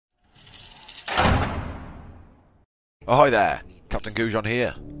Ahoy there, Captain Goujon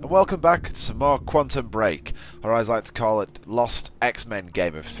here, and welcome back to some more Quantum Break, or as I like to call it, Lost X-Men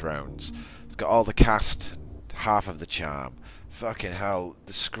Game of Thrones. It's got all the cast, half of the charm. Fucking hell,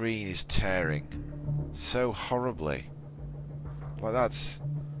 the screen is tearing so horribly. Like that's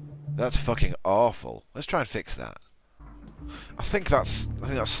fucking awful. Let's try and fix that. I think that's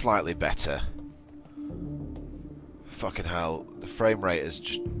slightly better. Fucking hell, the frame rate is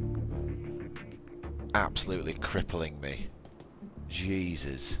just absolutely crippling me.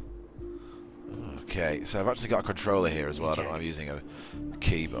 Jesus. Okay, so I've actually got a controller here as well. I don't know, I'm using a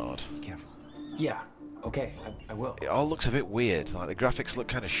keyboard. Be careful. Yeah, okay, I will. It all looks a bit weird. Like the graphics look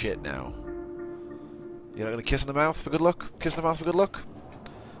kind of shit now. You're not gonna kiss in the mouth for good luck? Kiss in the mouth for good luck?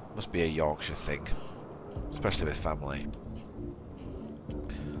 Must be a Yorkshire thing, especially with family.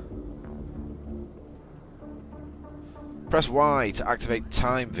 Press Y to activate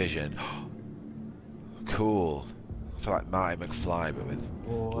time vision. Cool. I feel like Marty McFly, but with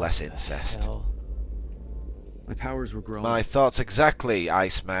less incest. My powers were growing. My thoughts exactly,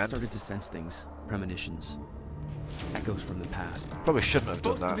 Iceman. I started to sense things, premonitions, echoes from the past. Probably shouldn't have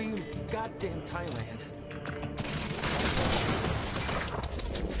done that. Supposed to be in goddamn Thailand.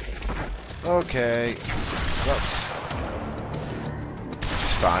 Okay, that's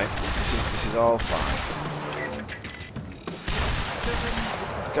fine. This is all fine.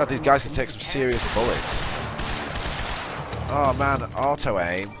 God, these guys can take some serious bullets. Oh man, auto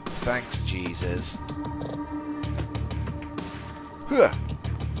aim. Thanks, Jesus. Huh.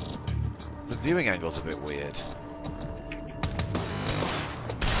 The viewing angle's a bit weird.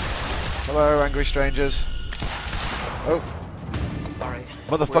 Hello, angry strangers. Oh. Alright.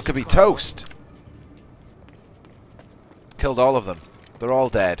 Motherfucker be toast! Killed all of them. They're all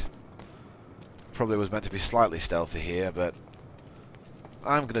dead. Probably was meant to be slightly stealthy here, but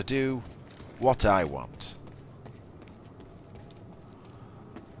I'm gonna do what I want.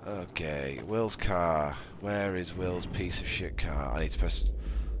 Okay, Will's car. Where is Will's piece of shit car? I need to press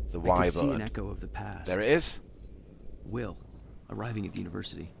the Y I can button. see an echo of the past. There it is. Will, arriving at the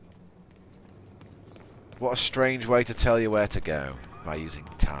university. What a strange way to tell you where to go by using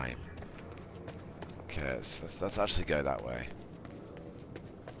time. Okay, let's actually go that way.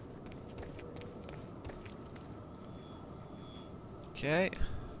 Okay,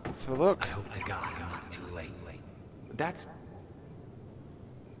 let's have a look. I hope to God I'm not too late. That's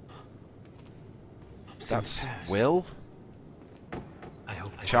Will? I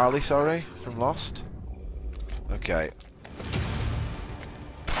hope Charlie, sorry, from Lost. Okay.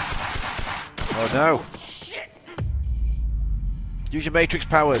 Oh no! Use your Matrix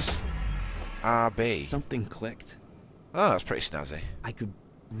powers. RB. something clicked. Oh, that's pretty snazzy. I could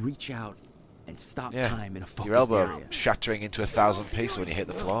reach out and stop Yeah, time in a focused your elbow area. shattering into 1,000 pieces when you hit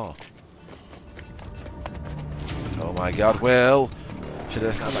the floor. Oh my God, Will! Should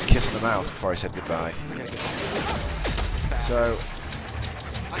have had that kiss in the mouth before I said goodbye. So,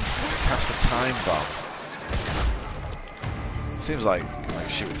 cast a time bomb. Seems like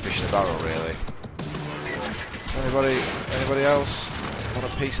shooting fish in a barrel, really. Anybody else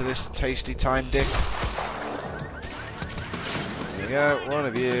want a piece of this tasty time dick? There you go, one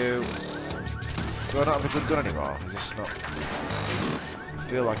of you. Do I not have a good gun anymore? Is this not... I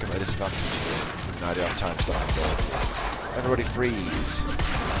feel like I'm at a disadvantage here. No, I do have time stopping abilities. Everybody freeze.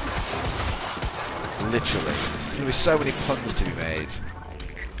 Literally. There's going to be so many puns to be made.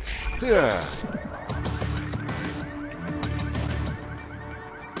 Yeah.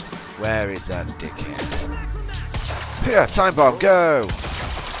 Where is that dickhead? Yeah, time bomb, go!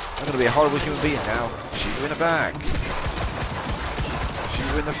 I'm going to be a horrible human being now. Shoot you in the back.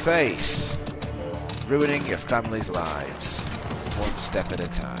 Shoot you in the face. Ruining your family's lives. One step at a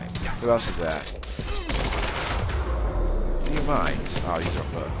time. Who else is there? Do you mind? Oh, he's wrong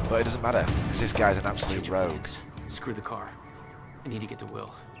button. But it doesn't matter, because this guy's an absolute rogue. Screw the car. I need to get to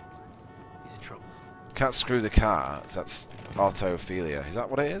Will. He's in trouble. Can't screw the car. That's autophilia. Is that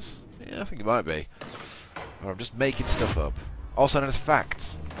what it is? Yeah, I think it might be. Or I'm just making stuff up. Also known as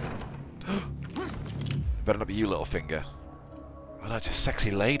facts. Better not be you, little finger. Oh no, it's a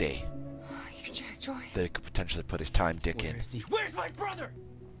sexy lady. You're Jack Joyce. They could potentially put his time dick in. Where is he? Where's my brother?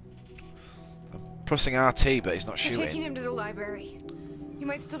 I'm pressing RT, but he's not They're shooting. taking him to the library. You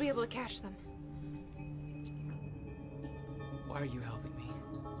might still be able to catch them. Why are you helping me?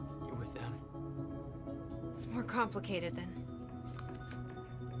 You're with them. It's more complicated than...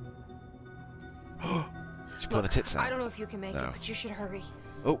 She's pulling her tits out. I don't know if you can make No. it, but you should hurry.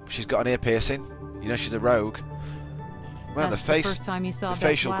 Oh, she's got an ear piercing. You know she's a rogue. Man, That's the face, first time you saw the Beth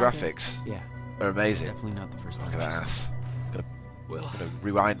facial Ladder. graphics Yeah, are amazing. definitely not the first time. Look at that she saw ass. Gonna Will. I'm gonna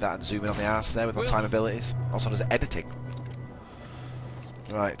rewind that and zoom in on the ass there with my time abilities. Also does editing.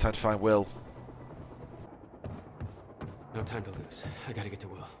 Right, time to find Will. No time to lose. I gotta get to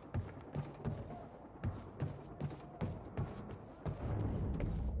Will.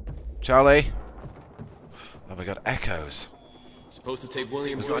 Charlie. Oh my god, echoes. Supposed to take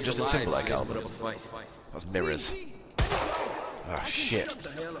William It's not Royce Justin alive, Timberlake guys, album, put up a is it? fight. That's mirrors. Oh shit.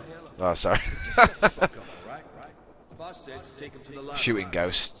 Oh sorry. Shooting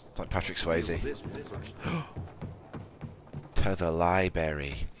ghost, like Patrick Swayze. To the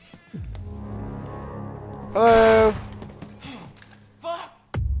library. Hello.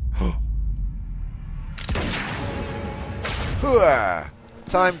 Hooah!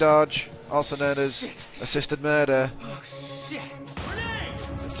 Time dodge, also known as assisted murder.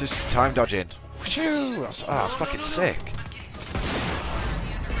 It's just time dodging. Whooshoo! That's fucking sick.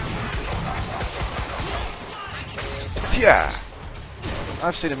 Yeah!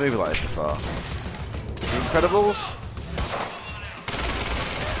 I've seen a movie like this before. The Incredibles?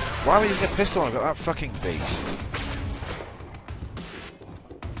 Why am I using a pistol when I've got that fucking beast?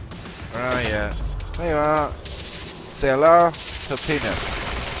 Where are you? There you are. Say hello to penis.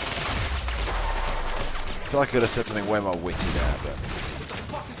 I feel like I could have said something way more witty there, but... What the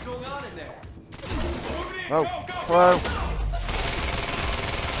fuck is going on in there? Oh, hello.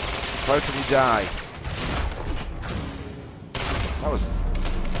 Float till you die.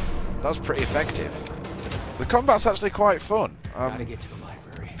 That was pretty effective. The combat's actually quite fun. Gotta get to the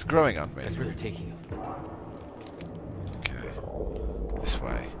library. It's growing on me. That's where they're taking him. Okay. This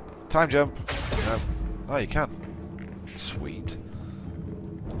way. Time jump. No. Oh, you can. Sweet.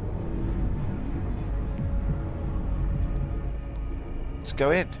 Just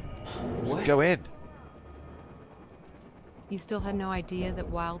go in. What? Go in. You still had no idea that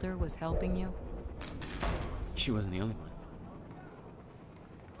Wilder was helping you? She wasn't the only one.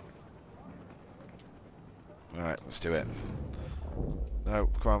 Alright, let's do it. No,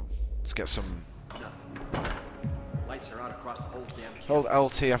 come on. Let's get some... Lights are out across the whole damn campus. Hold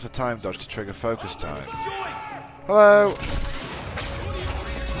LT after time dodge to trigger focus time. Hello!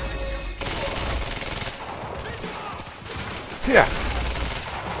 Yeah!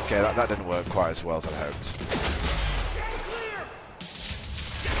 Okay, that didn't work quite as well as I hoped.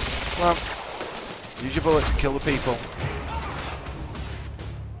 Come on. Use your bullet to kill the people.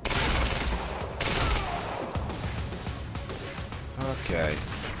 Okay.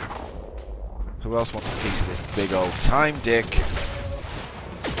 Who else wants a piece of this big old time dick?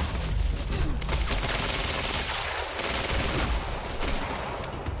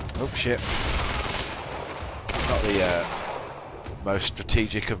 Oh shit. Not the most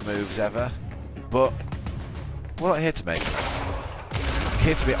strategic of moves ever, but we're not here to make friends. We're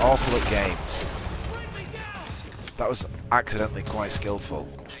here to be awful at games. That was accidentally quite skillful.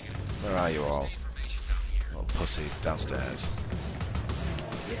 Where are you all? Little pussies downstairs.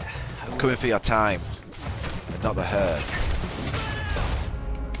 I'm coming for your time, and not the herd.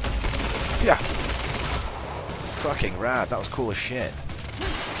 Yeah. Fucking rad. That was cool as shit.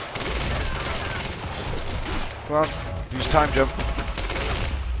 Come on, use time jump.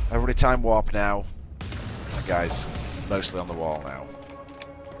 Everybody time warp now. That guy's mostly on the wall now.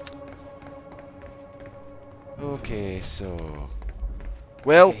 Okay, so...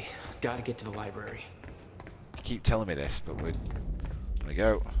 Will! Okay, gotta get to the library. You keep telling me this, but we're... There we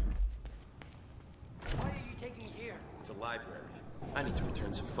go. Why are you taking me here? It's a library. I need to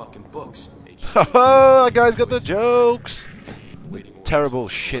return some fucking books. Oh, that guy's got the jokes! Waiting orders. Terrible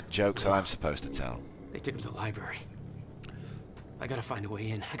shit jokes that I'm supposed to tell. They took him to the library. I gotta find a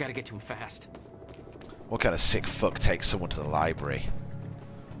way in. I gotta get to him fast. What kind of sick fuck takes someone to the library?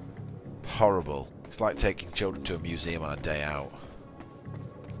 Horrible. It's like taking children to a museum on a day out.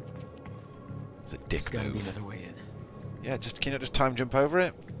 It's a dick There's gotta be move. another way in. Yeah, can you not just time jump over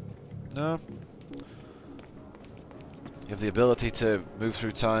it? No? You have the ability to move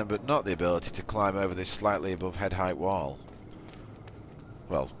through time, but not the ability to climb over this slightly above head height wall.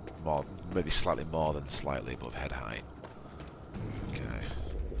 Well, maybe slightly more than slightly above head height. Okay.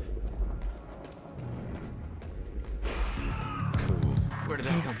 Cool. Where did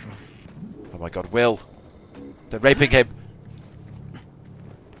that come from? Oh my god, Will! They're raping him!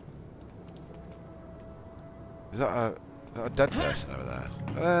 Is that a dead person over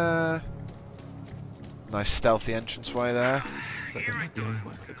there? Nice stealthy entranceway there. Looks like I'm not the only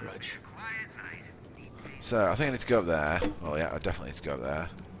one with a grudge. So, I think I need to go up there. Oh yeah, I definitely need to go up there.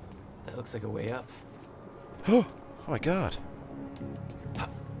 That looks like a way up. Oh my god.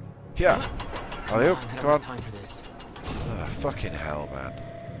 Yeah. Alley I up, don't come on. have time for this. Ah, fucking hell, man.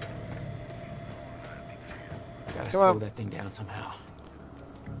 Gotta Come slow on. that thing down somehow.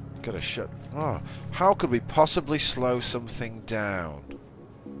 Gotta shut. Oh, how could we possibly slow something down?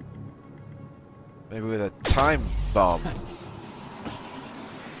 Maybe with a time bomb.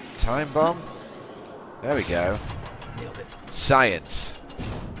 Time bomb? There we go. Nailed it. Science.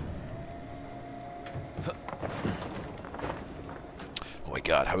 Oh my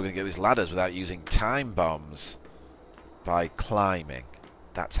god, how are we going to get these ladders without using time bombs? By climbing.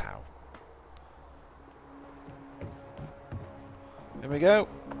 That's how. Here we go.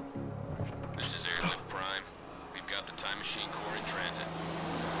 This is Airlift Prime. We've got the Time Machine Core in transit.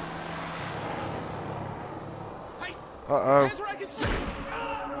 Hey! Uh-oh. Hands where I can see!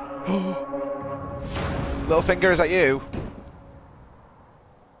 Littlefinger, is that you?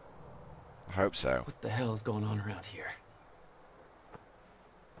 I hope so. What the hell is going on around here?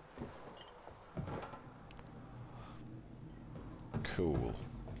 Cool.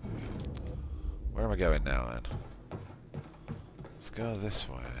 Where am I going now, then? Let's go this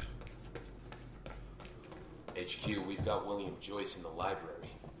way. HQ, we've got William Joyce in the library.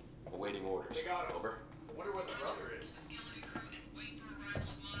 Awaiting orders. They got him. Over. Wonder what the brother is. Skeleton crew and wait for arrival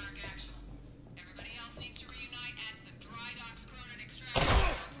of Monarch Actual. Everybody else needs to reunite at the Dry Docks Cronin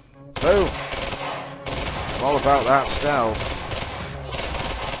Extraction. Boom! I'm all about that stealth.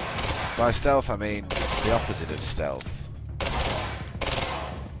 By stealth, I mean the opposite of stealth.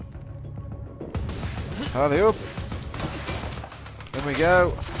 Hurry up! Here we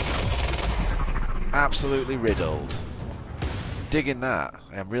go. Absolutely riddled. Digging that.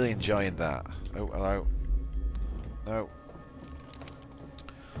 I am really enjoying that. Oh, hello. No.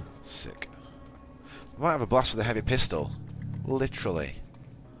 Sick. I might have a blast with a heavy pistol. Literally.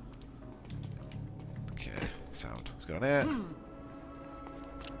 Okay, sound. What's going on here?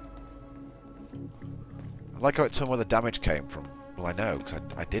 I like how it told me where the damage came from. Well, I know, because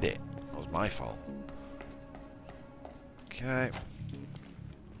I did it. It was my fault. Okay.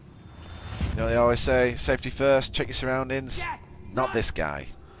 You know what they always say? Safety first, check your surroundings. Not this guy.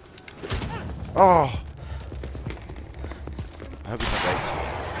 Oh! I hope he's not raped.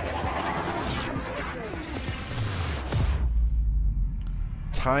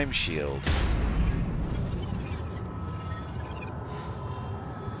 Time shield.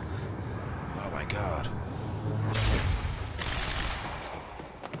 Oh my god.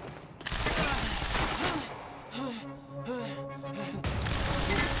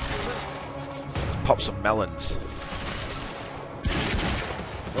 Pop some melons.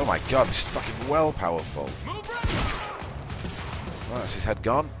 Oh my god, this is fucking well powerful. Oh, that's his head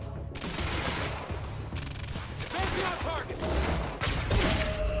gone.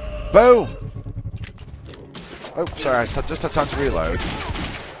 Boom! Oh, sorry, I just had time to reload.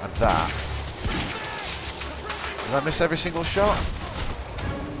 And that. Did I miss every single shot?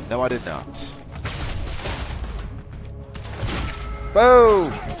 No, I did not.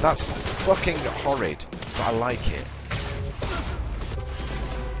 Boom! That's fucking horrid, but I like it.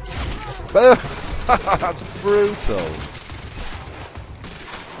 Boom! That's brutal.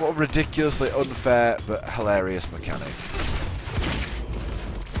 What a ridiculously unfair but hilarious mechanic.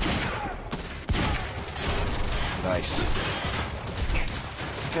 Nice.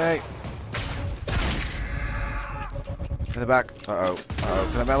 Okay. In the back. Uh-oh. Uh-oh.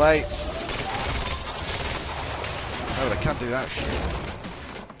 Can I melee? Oh, they can't do that shit.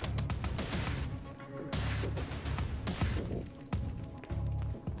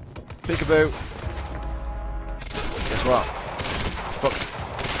 Peekaboo. Guess what? Fuck.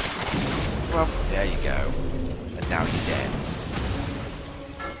 Well, there you go. And now you're dead.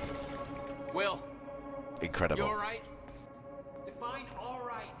 Will, Incredible. you alright? Define all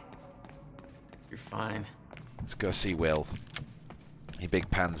right. You're fine. Let's go see Will. You big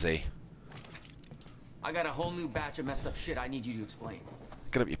pansy. I got a whole new batch of messed up shit I need you to explain.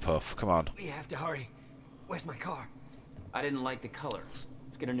 Get up your puff. Come on. We have to hurry. Where's my car? I didn't like the colors.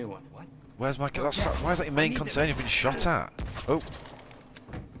 Let's get a new one. What? Where's my... That's not, why is that your main concern? You've been shot at. Oh.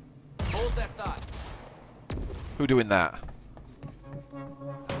 Hold that thought. Who doing that? My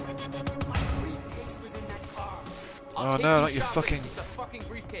briefcase was in that car. I'll Oh take no, you not your shopping fucking... with the fucking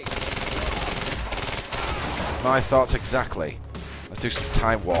briefcase. My thoughts exactly. Let's do some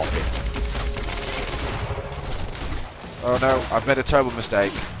time warping. Oh no, I've made a terrible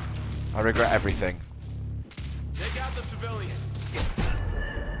mistake. I regret everything. Take out the civilian.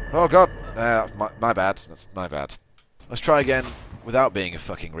 Oh god, that's my bad. That's my bad. Let's try again without being a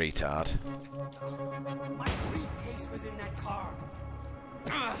fucking retard. My briefcase was in that car.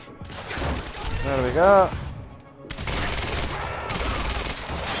 There we go.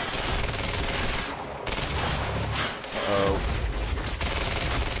 Uh-oh.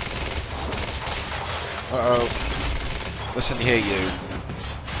 Uh-oh. Listen here, you.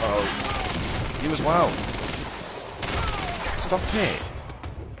 Uh-oh. You as well. Stop it.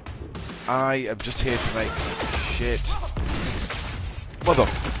 I am just here to make shit. Mother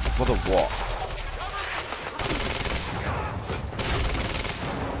what?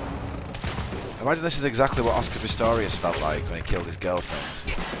 Imagine this is exactly what Oscar Pistorius felt like when he killed his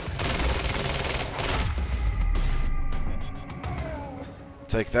girlfriend.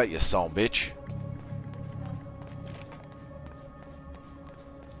 Take that, you son bitch.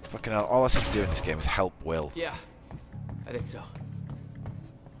 Fucking hell, all I seem to do in this game is help Will. Yeah, I think so.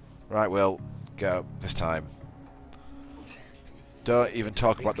 Right, Will, go, this time. Don't even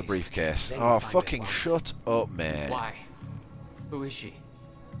talk about the briefcase. Oh, fucking shut up, mate. Why? Who is she?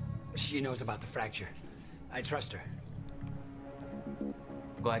 She knows about the fracture. I trust her.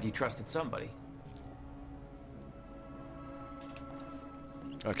 Glad you trusted somebody.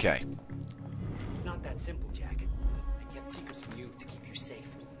 Okay. It's not that simple, Jack. I kept secrets from you to keep you safe.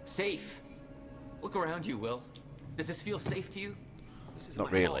 Safe? Look around you, Will. Does this feel safe to you? This is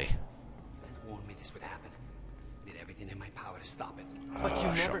Not my really. fault. Beth warned me this would happen. I did everything in my power to stop it. But you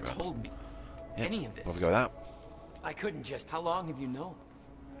never shotgun. told me any of this. Where we go with that? I couldn't just... How long have you known?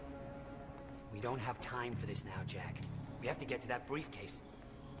 We don't have time for this now, Jack. We have to get to that briefcase.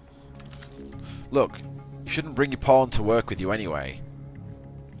 Look, you shouldn't bring your pawn to work with you anyway.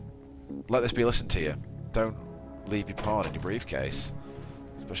 Let this be listened to you. Don't leave your pawn in your briefcase.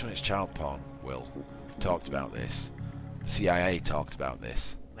 Especially when it's child porn, Will. We talked about this. The CIA talked about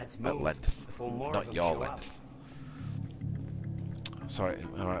this. Let's At move length. before more of Not them your show length. Sorry,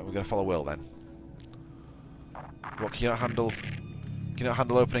 alright, we're gonna follow Will then. What, can you not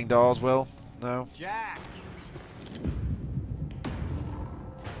handle opening doors, Will? No? Jack!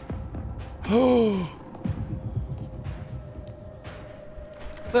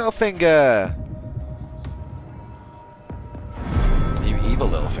 Little finger! You evil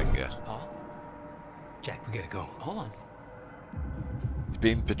little finger. Paul? Jack, we gotta go. Hold on. He's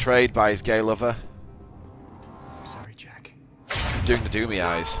been betrayed by his gay lover. I'm sorry, Jack. He's doing the doomy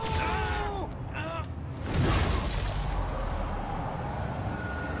eyes.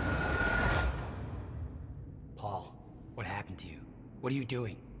 Paul, what happened to you? What are you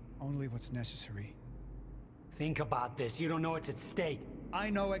doing? Only what's necessary. Think about this. You don't know what's at stake. I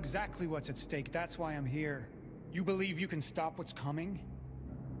know exactly what's at stake. That's why I'm here. You believe you can stop what's coming?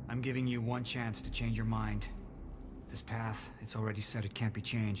 I'm giving you one chance to change your mind. This path, it's already said it can't be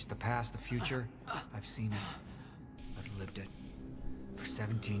changed. The past, the future, I've seen it. I've lived it. For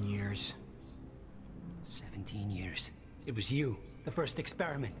 17 years. 17 years. It was you, the first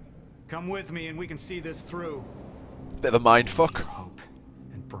experiment. Come with me and we can see this through. Bit of a mindfuck. Your hope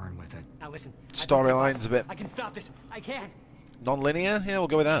and burn with it. Now listen. Storyline's a bit I can stop this. I can. non-linear. Yeah, we'll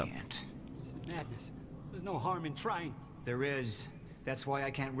go with that. Can't. This is madness. There's no harm in trying. There is. That's why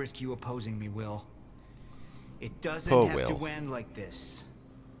I can't risk you opposing me, Will. It doesn't Poor have Will. to end like this.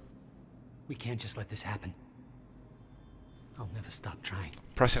 We can't just let this happen. I'll never stop trying.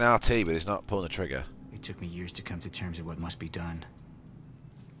 Pressing RT, but he's not pulling the trigger. It took me years to come to terms with what must be done.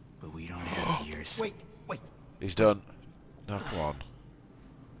 But we don't have years. Wait. He's done. No, come on.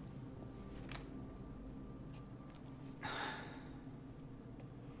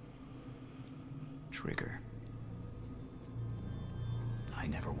 Trigger. I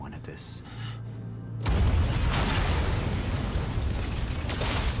never wanted this.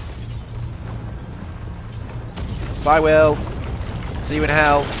 Bye, Will. See you in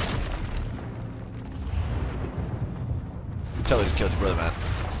hell. Tell him he's killed your brother, man.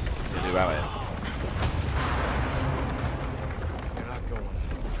 You knew about it. You're not going.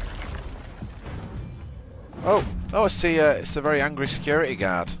 Oh, I see. It's a very angry security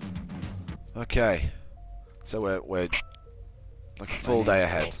guard. Okay, so we're like a full day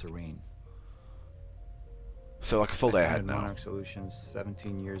ahead. So like a full day ahead now. Monarch Solutions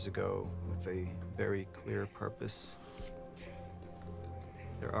 17 years ago with a very clear purpose.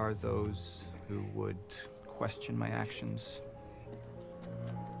 There are those who would question my actions.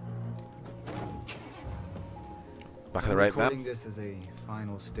 Back of the right, recording man. this as a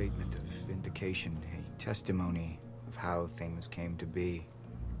final statement of vindication, a testimony of how things came to be.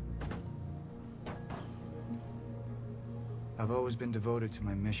 I've always been devoted to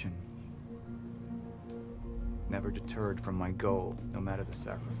my mission. Never deterred from my goal, no matter the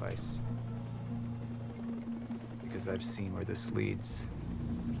sacrifice. Because I've seen where this leads.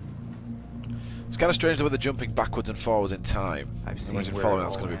 It's kind of strange the way they're jumping backwards and forwards in time. I've I seen imagine where following it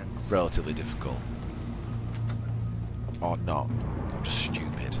that's all going to be ends. relatively difficult. Or not. I'm just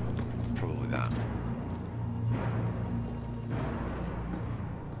stupid. Probably that.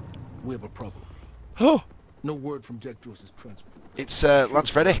 We have a problem. Oh! No word from Jack Joyce's transport. It's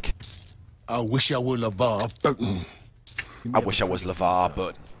Lance Reddick. I wish I were LEVAR Burton. I wish I was LEVAR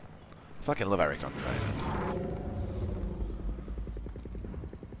Burton. Fucking love Eric on Raymond.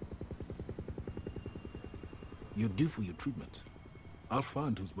 You're due for your treatment. I'll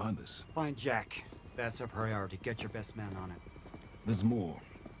find who's behind this. Find Jack. That's our priority. Get your best man on it. There's more.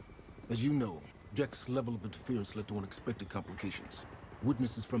 As you know, Jack's level of interference led to unexpected complications.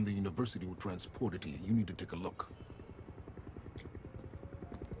 Witnesses from the university were transported here. You need to take a look.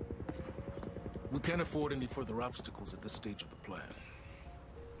 We can't afford any further obstacles at this stage of the plan.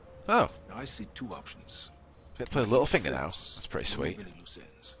 Oh. Now, I see two options. Get to play Littlefinger now. That's pretty sweet.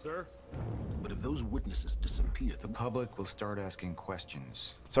 Sir? But if those witnesses disappear, the public will start asking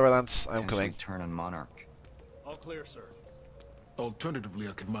questions. Sorry, Lance, I'm coming. Turn on Monarch. All clear, sir. Alternatively,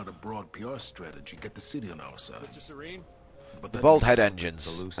 I could mount a broad PR strategy, get the city on our side. Mr. Serene? But the bald head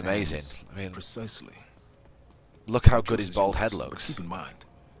engine's amazing. I mean, precisely. Look how good his bald head looks. Keep in mind,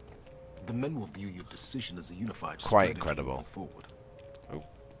 the men will view your decision as a unified quite incredible. Forward. Oh.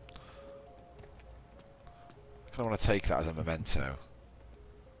 I kind of want to take that as a memento.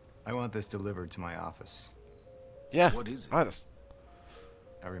 I want this delivered to my office. Yeah. What is it?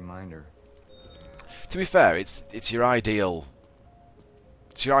 A reminder. To be fair, it's your ideal.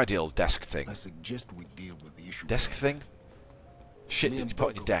 It's your ideal desk thing. I suggest we deal with the issue. Desk thing? Shit that you put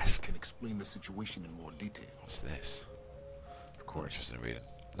on your desk. Can explain the situation in more detail. What's this? Of course. Not interested in reading.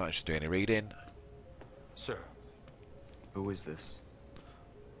 Not interested in doing any reading. Sir. Who is this?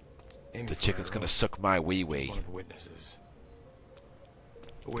 The chick that's gonna suck my wee wee. One of the witnesses.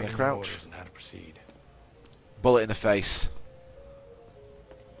 Can I crouch? Orders on how to proceed. Bullet in the face.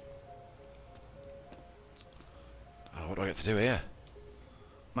 Oh, what do I get to do here?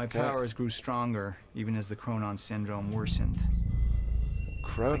 My powers grew stronger, even as the Chronon syndrome worsened.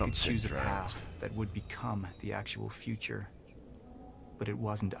 Chronon I could choose a syndrome. path that would become the actual future, but it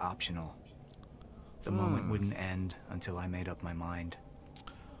wasn't optional. The moment wouldn't end until I made up my mind.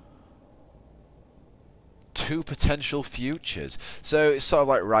 Two potential futures. So it's sort of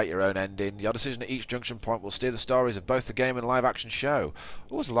like write your own ending. Your decision at each junction point will steer the stories of both the game and live action show.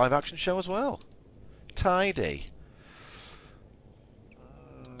 Oh, it's a live action show as well. Tidy.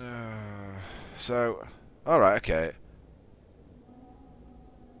 So, alright, okay.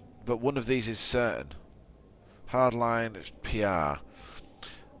 But one of these is certain. Hardline, PR.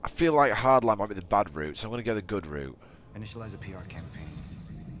 I feel like Hardline might be the bad route, so I'm going to go the good route. Initialize a PR campaign.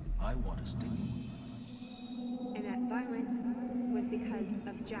 I want to stay. And that violence was because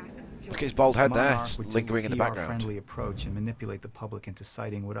of Jack Joyce. Look at his bald head there, Monarch would lingering take in a the background. PR-friendly approach and manipulate the public into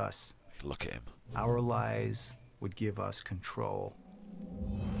siding with us. Look at him. Our lies would give us control.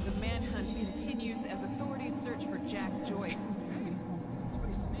 The manhunt continues as authorities search for Jack Joyce. Hey,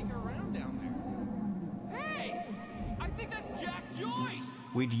 somebody's sneaking around down there. Hey, I think that's Jack Joyce.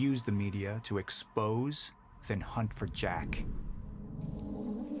 We'd use the media to expose, then hunt for Jack.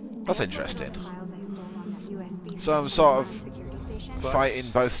 That's interesting. So I'm sort of fighting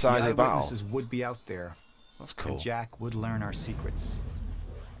both sides of the battle. Eyewitnesses would be out there. That's cool. And Jack would learn our secrets.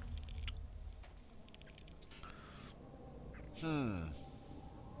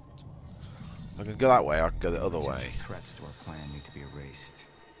 I can go that way, or I can go the other way. Threats to our plan need to be erased.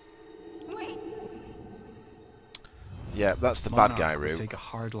 Wait. Yeah, that's the Monarch bad guy would route. take a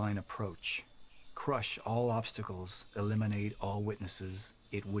hardline approach. Crush all obstacles, eliminate all witnesses.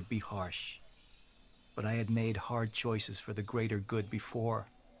 It would be harsh. But I had made hard choices for the greater good before.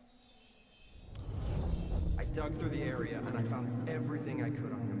 I dug through the area and I found everything I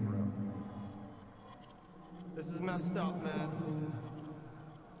could on your bro. This is messed up, man.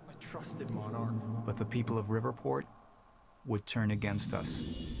 I trusted Monarch. But the people of Riverport would turn against us.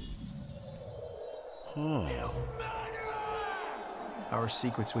 Our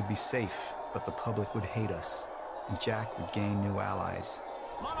secrets would be safe, but the public would hate us, and Jack would gain new allies.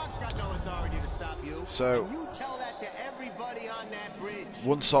 Monarch's got no authority to stop you. So, and you tell that to everybody on that bridge.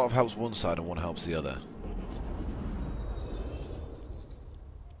 one sort of helps one side and one helps the other.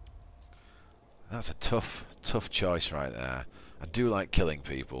 That's a tough choice right there. I do like killing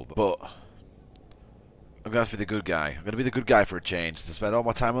people, but I'm going to have to be the good guy. I'm going to be the good guy for a change. To spend all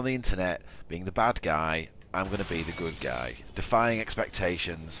my time on the internet being the bad guy, I'm going to be the good guy. Defying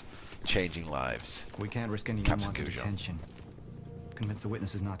expectations, changing lives. We can't risk any Captain unwanted Goujon. attention. Convince the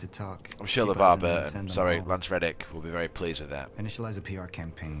witnesses not to talk. I'm sure Keep LEVAR us in and Burton, send them sorry, home. Lance Reddick will be very pleased with that. Initialize a PR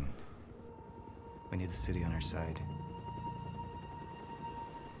campaign. We need the city on our side.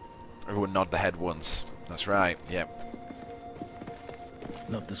 Everyone nod the head once. That's right, yep.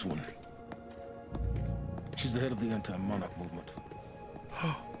 Not this one. She's the head of the anti-Monarch movement.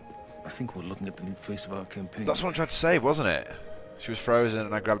 I think we're looking at the new face of our campaign. That's what I'm trying to say, wasn't it? She was frozen,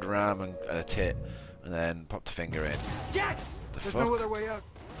 and I grabbed her arm and a tit, and then popped a finger in. Jack! The There's fuck? no other way out.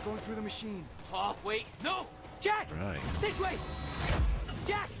 Going through the machine. Oh, wait, no! Jack! Right. This way!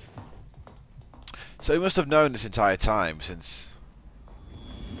 Jack! So he must have known this entire time, since...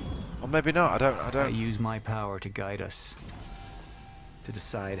 Or maybe not, I I don't... use my power to guide us. To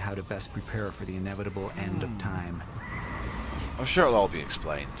decide how to best prepare for the inevitable end of time. I'm sure it'll all be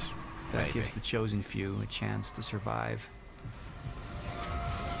explained. That Maybe. gives the chosen few a chance to survive.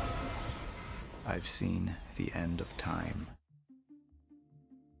 I've seen the end of time.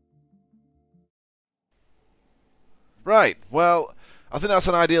 Right, well, I think that's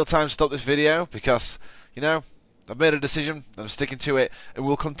an ideal time to stop this video, because, you know, I've made a decision, and I'm sticking to it, and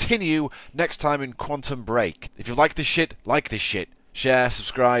we'll continue next time in Quantum Break. If you like this shit, share,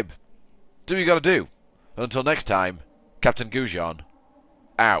 subscribe, do what you gotta do. And until next time, Captain Goujon,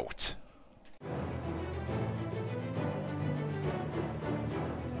 out.